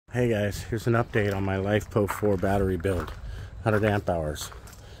Hey guys, here's an update on my Lifepo4 battery build. 100 amp hours.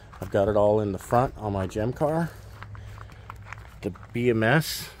 I've got it all in the front on my Gem car. The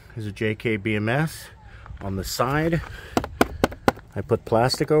BMS is a JK BMS. On the side, I put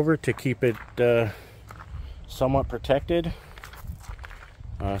plastic over it to keep it somewhat protected.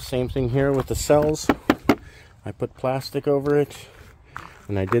 Same thing here with the cells. I put plastic over it,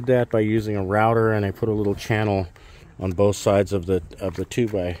 and I did that by using a router, and I put a little channel on both sides of the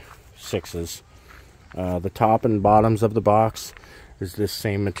 2x6s. The top and bottoms of the box is this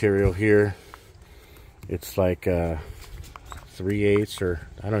same material here. It's like 3/8, or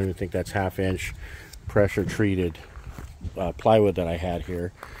I don't even think that's 1/2 inch pressure treated plywood that I had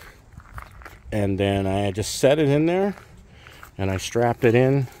here. And then I just set it in there, and I strapped it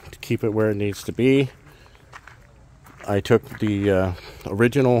in to keep it where it needs to be. I took the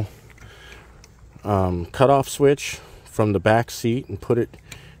original cutoff switch from the back seat and put it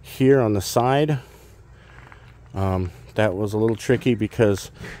here on the side. That was a little tricky because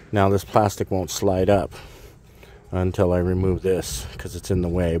now this plastic won't slide up until I remove this because it's in the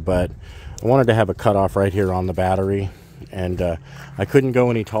way. But I wanted to have a cutoff right here on the battery, and I couldn't go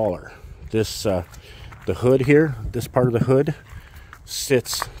any taller. This the hood here, this part of the hood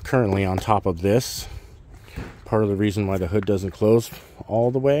sits currently on top of this. Part of the reason why the hood doesn't close all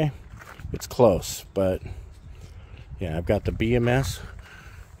the way, it's close, but yeah, I've got the BMS.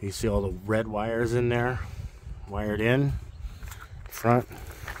 You see all the red wires in there, wired in, front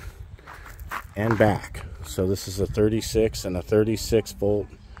and back. So this is a 36 and a 36 volt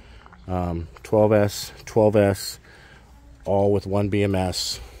 12S, all with one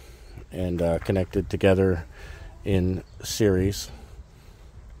BMS and connected together in series,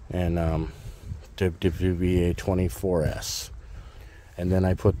 and to be a 24S. And then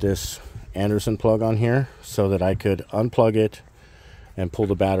I put this Anderson plug on here so that I could unplug it and pull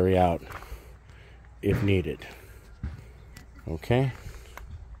the battery out if needed. Okay,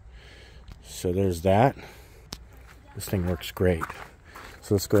 so there's that. This thing works great.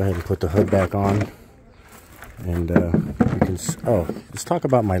 So let's go ahead and put the hood back on, and you can. Oh, let's talk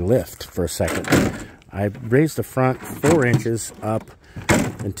about my lift for a second. I raised the front 4 inches up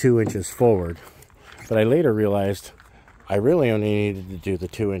and 2 inches forward, but I later realized I really only needed to do the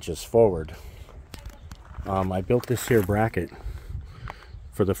 2 inches forward. I built this here bracket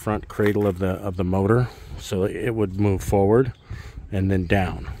for the front cradle of the motor, so it would move forward and then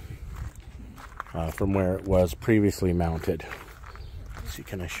down from where it was previously mounted. Let's see,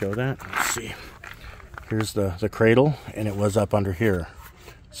 can I show that? Let's see. Here's the cradle, and it was up under here.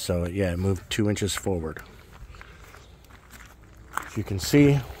 So yeah, it moved 2 inches forward. As you can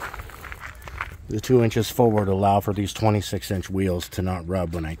see, the 2 inches forward allow for these 26-inch wheels to not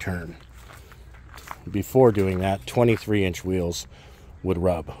rub when I turn. Before doing that, 23-inch wheels would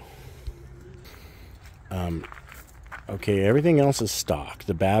rub. Okay, everything else is stock.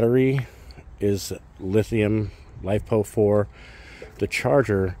 The battery is lithium, Lifepo4. The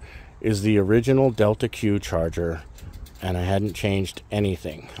charger is the original Delta Q charger, and I hadn't changed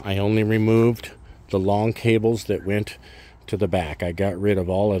anything. I only removed the long cables that went to the back. I got rid of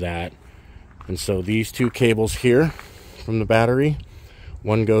all of that. And so these two cables here from the battery,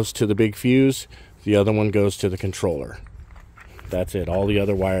 one goes to the big fuse, the other one goes to the controller. That's it. All the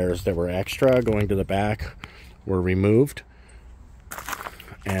other wires that were extra going to the back were removed.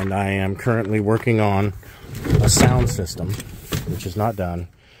 And I am currently working on a sound system, which is not done,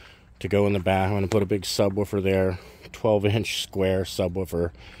 to go in the back. I'm going to put a big subwoofer there, 12-inch square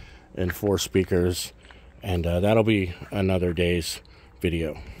subwoofer and 4 speakers, and that'll be another day's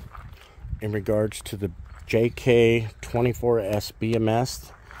video. In regards to the JK 24S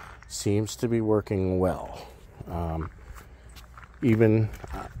BMS, seems to be working well. Even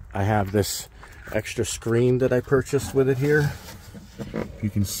I have this extra screen that I purchased with it here,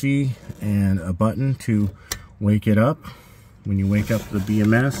 you can see, and a button to wake it up. When you wake up the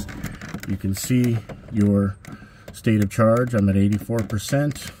BMS, you can see your state of charge. I'm at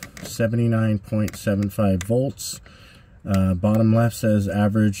 84%, 79.75 volts. Bottom left says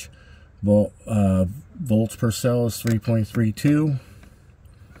average volts per cell is 3.32,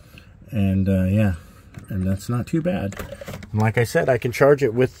 and yeah, and that's not too bad. And like I said, I can charge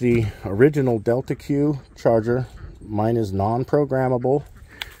it with the original Delta Q charger. Mine is non-programmable.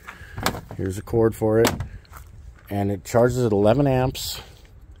 Here's a cord for it, and it charges at 11 amps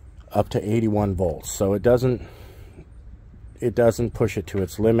up to 81 volts. So it doesn't push it to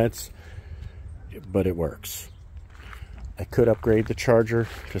its limits, but it works. I could upgrade the charger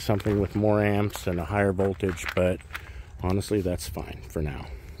to something with more amps and a higher voltage, but honestly, that's fine for now.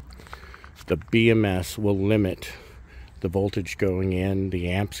 The BMS will limit the voltage going in, the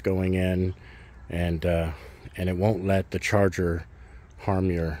amps going in, and it won't let the charger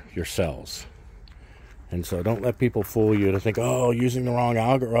harm your cells. And so don't let people fool you to think, oh, using the wrong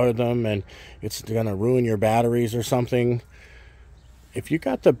algorithm and it's going to ruin your batteries or something. If you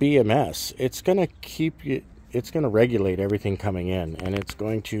got the BMS, it's going to keep you, it's going to regulate everything coming in, and it's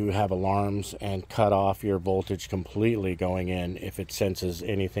going to have alarms and cut off your voltage completely going in if it senses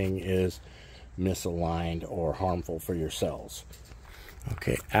anything is misaligned or harmful for your cells.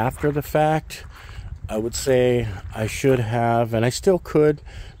 Okay, after the fact, I would say I should have, and I still could,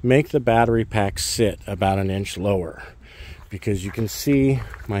 make the battery pack sit about an inch lower, because you can see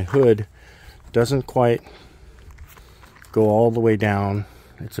my hood doesn't quite go all the way down.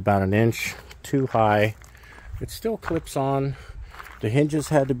 It's about an inch too high. It still clips on. The hinges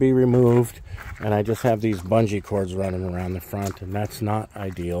had to be removed, and I just have these bungee cords running around the front, and that's not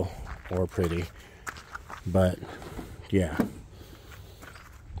ideal or pretty. But yeah,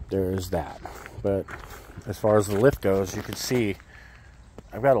 there is that. But as far as the lift goes, you can see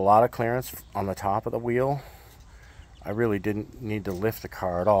I've got a lot of clearance on the top of the wheel. I really didn't need to lift the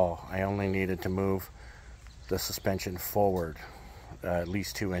car at all. I only needed to move the suspension forward at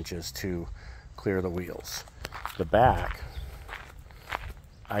least 2 inches to clear the wheels. The back,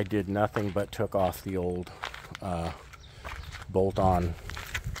 I did nothing but took off the old bolt-on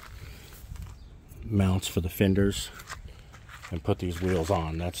mounts for the fenders and put these wheels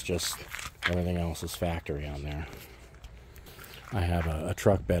on. That's just, everything else is factory on there. I have a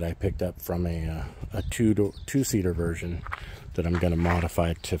truck bed I picked up from a two-seater version that I'm going to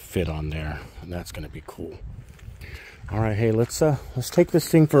modify to fit on there, and that's going to be cool. All right, hey, let's take this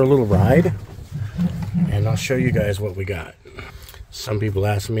thing for a little ride, and I'll show you guys what we got. Some people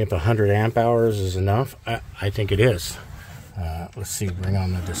ask me if 100 amp hours is enough. I think it is. Let's see, bring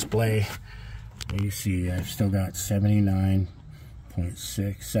on the display. You see I've still got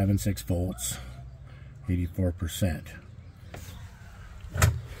 79.676 volts, 84%.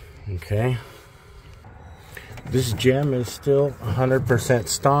 Okay, this Gem is still 100%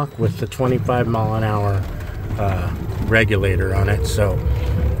 stock with the 25 mile an hour regulator on it. So,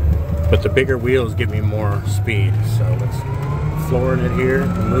 but the bigger wheels give me more speed. So let's flooring it here,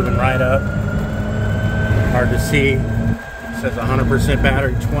 moving right up. Hard to see. It says 100%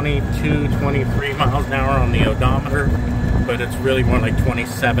 battery, 22, 23 miles an hour on the odometer, but it's really more like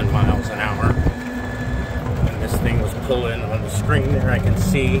 27 miles an hour. This thing was pulling on the screen there. I can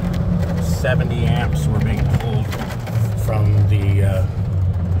see 70 amps were being pulled from the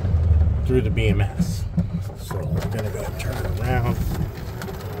through the BMS. So I'm gonna go turn it around.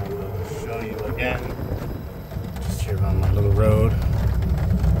 I'll show you again. Just here on my little road.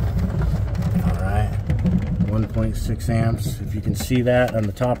 All right, 1.6 amps. If you can see that on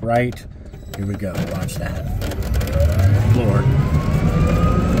the top right, here we go. Watch that. Lord.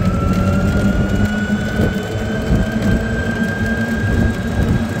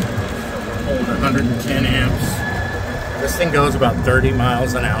 110 amps. This thing goes about 30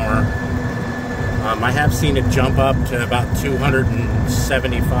 miles an hour. I have seen it jump up to about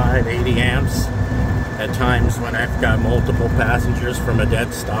 275, 80 amps at times when I've got multiple passengers from a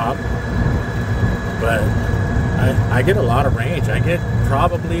dead stop. But I get a lot of range. I get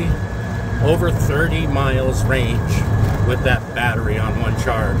probably over 30 miles range with that battery on one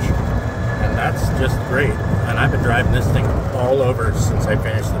charge. And that's just great. And I've been driving this thing all over since I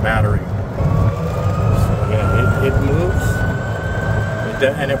finished the battery. Yeah, it moves,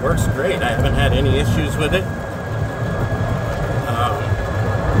 and it works great. I haven't had any issues with it.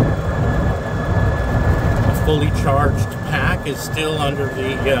 A fully charged pack is still under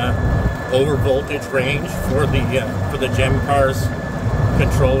the over voltage range for the Gem car's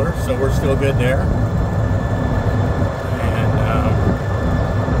controller, so we're still good there.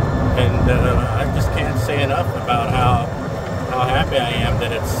 And I just can't say enough about how happy I am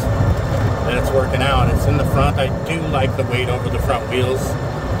that it's working out. It's in the front. I do like the weight over the front wheels,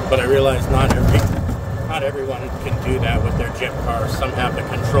 but I realize not everyone can do that with their Gem cars. Some have the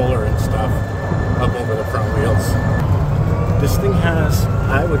controller and stuff up over the front wheels. This thing has,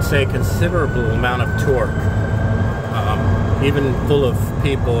 I would say, considerable amount of torque. Even full of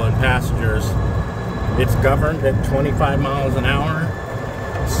people and passengers, it's governed at 25 miles an hour.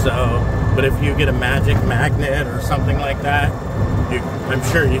 So, but if you get a magic magnet or something like that, I'm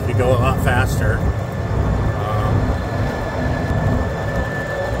sure you could go a lot faster.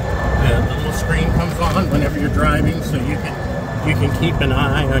 The little screen comes on whenever you're driving, so you can keep an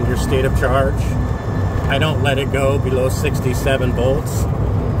eye on your state of charge. I don't let it go below 67 volts.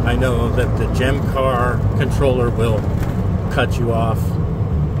 I know that the Gem car controller will cut you off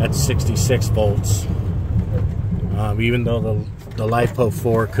at 66 volts. even though the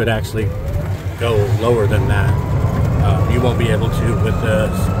Lifepo4 could actually go lower than that. You won't be able to with the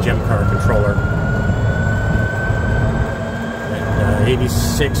Gem car controller. And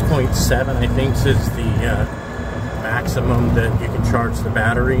 86.7 I think is the maximum that you can charge the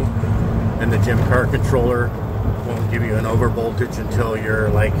battery, and the Gem car controller won't give you an over voltage until you're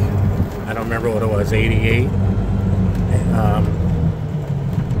like, I don't remember what it was, 88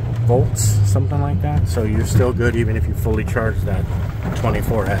 volts, something like that. So you're still good even if you fully charge that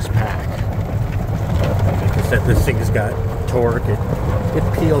 24S pack. Like I said, this thing's got torque.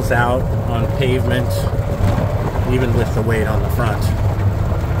 It peels out on pavement even with the weight on the front.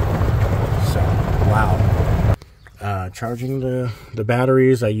 So wow. Charging the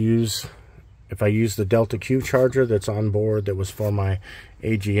batteries, if I use the Delta Q charger that's on board that was for my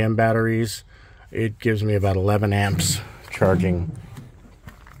AGM batteries, it gives me about 11 amps charging,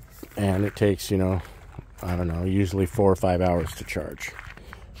 and it takes, you know, I don't know, usually 4 or 5 hours to charge.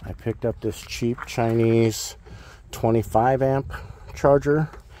 I picked up this cheap Chinese 25 amp charger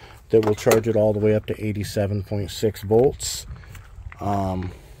that will charge it all the way up to 87.6 volts.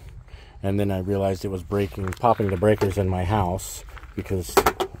 And then I realized it was popping the breakers in my house because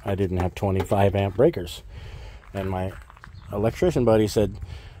I didn't have 25 amp breakers. And my electrician buddy said,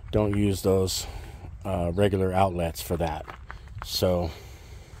 don't use those regular outlets for that. So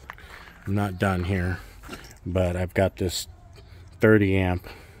I'm not done here, but I've got this 30 amp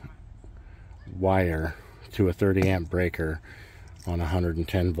wire to a 30 amp breaker on a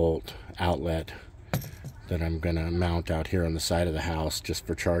 110 volt outlet that I'm gonna mount out here on the side of the house just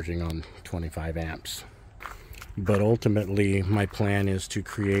for charging on 25 amps. But ultimately my plan is to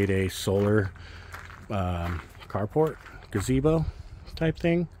create a solar carport gazebo type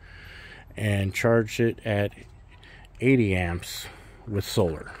thing and charge it at 80 amps with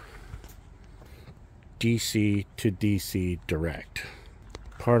solar, DC to DC direct.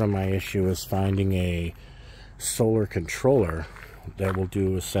 Part of my issue is finding a solar controller that will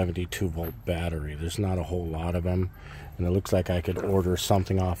do a 72 volt battery. There's not a whole lot of them, and it looks like I could order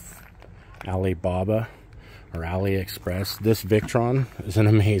something off Alibaba or AliExpress. This Victron is an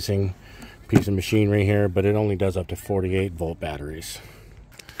amazing piece of machinery here, but it only does up to 48 volt batteries.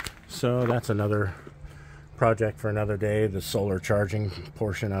 So that's another project for another day, the solar charging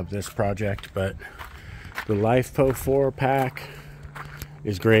portion of this project. But the Lifepo4 pack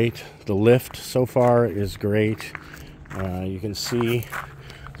is great. The lift so far is great. You can see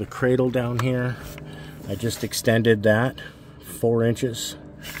the cradle down here. I just extended that 4 inches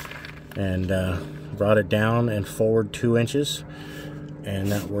and brought it down and forward 2 inches,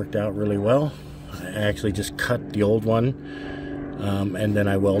 and that worked out really well. I actually just cut the old one, and then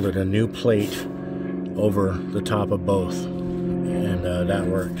I welded a new plate over the top of both, and that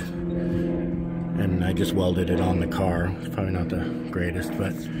worked. And I just welded it on the car. It's probably not the greatest,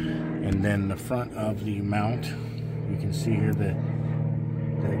 but and then the front of the mount, you can see here that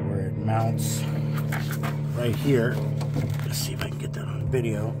where it mounts right here. Let's see if I can get that on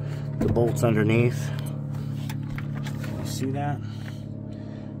video. The bolts underneath. You see that?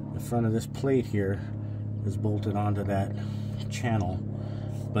 The front of this plate here is bolted onto that channel,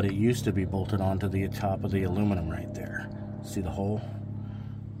 but it used to be bolted onto the top of the aluminum right there. See the hole?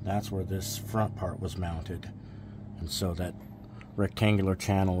 That's where this front part was mounted. And so that rectangular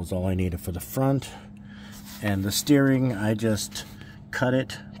channel is all I needed for the front. And the steering, I just cut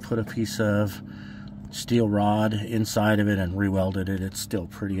it, put a piece of steel rod inside of it and re-welded it. It's still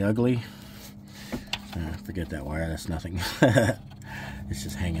pretty ugly. Forget that wire, that's nothing. It's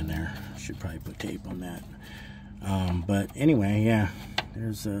just hanging there. Should probably put tape on that. But anyway, yeah,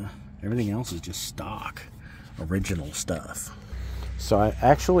 there's everything else is just stock, original stuff. So I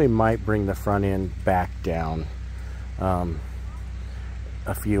actually might bring the front end back down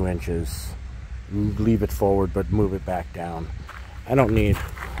a few inches, leave it forward but move it back down. I don't need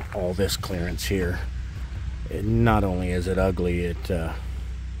all this clearance here. Not only is it ugly, it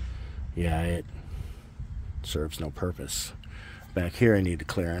serves no purpose. Back here I need the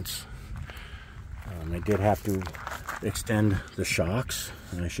clearance. I did have to extend the shocks,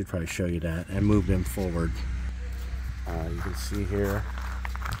 and I should probably show you that, and move them forward. You can see here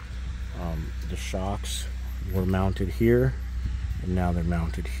the shocks were mounted here, and now they're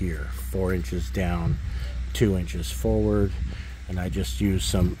mounted here, 4 inches down, 2 inches forward, and I just used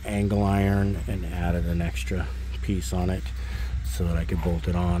some angle iron and added an extra piece on it so that I could bolt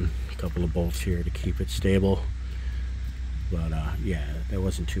it on. A couple of bolts here to keep it stable, but yeah, that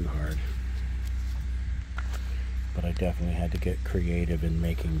wasn't too hard. But I definitely had to get creative in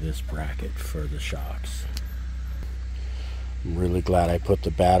making this bracket for the shocks. I'm really glad I put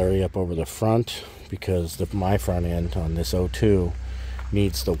the battery up over the front. because my front end on this 02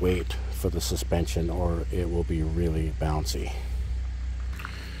 needs the weight for the suspension, or it will be really bouncy.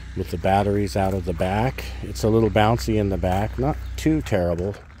 With the batteries out of the back, it's a little bouncy in the back, not too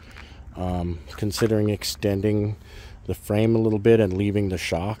terrible, considering extending the frame a little bit and leaving the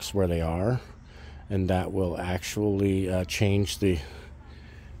shocks where they are, and that will actually change the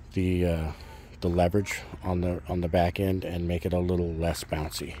leverage on the back end and make it a little less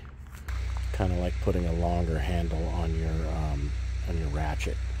bouncy, kind of like putting a longer handle on your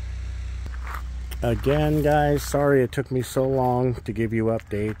ratchet. Again, guys, sorry it took me so long to give you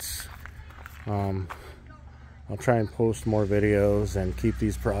updates. I'll try and post more videos and keep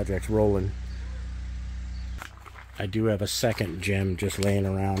these projects rolling. I do have a second Gem just laying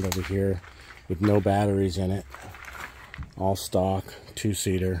around over here with no batteries in it, all stock,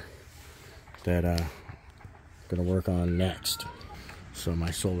 2-seater, that I'm gonna work on next. So my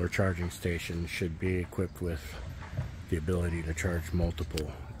solar charging station should be equipped with the ability to charge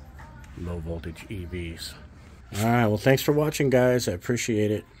multiple low voltage EVs. Alright, well, thanks for watching, guys. I appreciate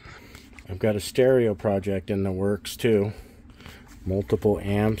it. I've got a stereo project in the works too. Multiple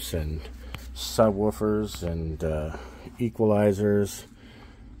amps and subwoofers and equalizers,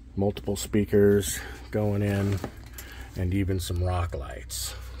 multiple speakers going in, and even some rock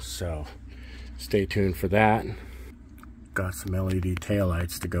lights. So stay tuned for that. Got some LED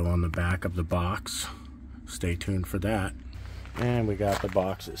taillights to go on the back of the box. Stay tuned for that. And we got the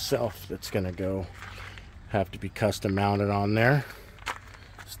box itself that's gonna have to be custom mounted on there.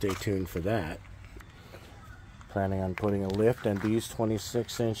 Stay tuned for that. Planning on putting a lift and these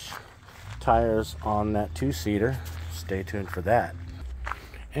 26-inch tires on that 2-seater. Stay tuned for that.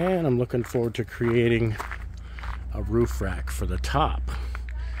 And I'm looking forward to creating a roof rack for the top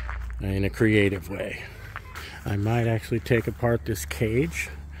in a creative way. I might actually take apart this cage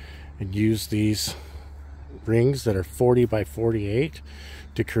and use these rings that are 40 by 48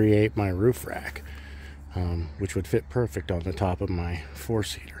 to create my roof rack, which would fit perfect on the top of my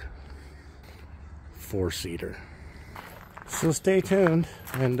 4-seater. So stay tuned,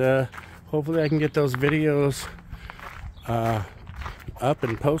 and hopefully I can get those videos up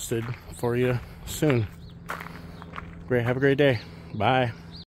and posted for you soon. Have a great day. Bye.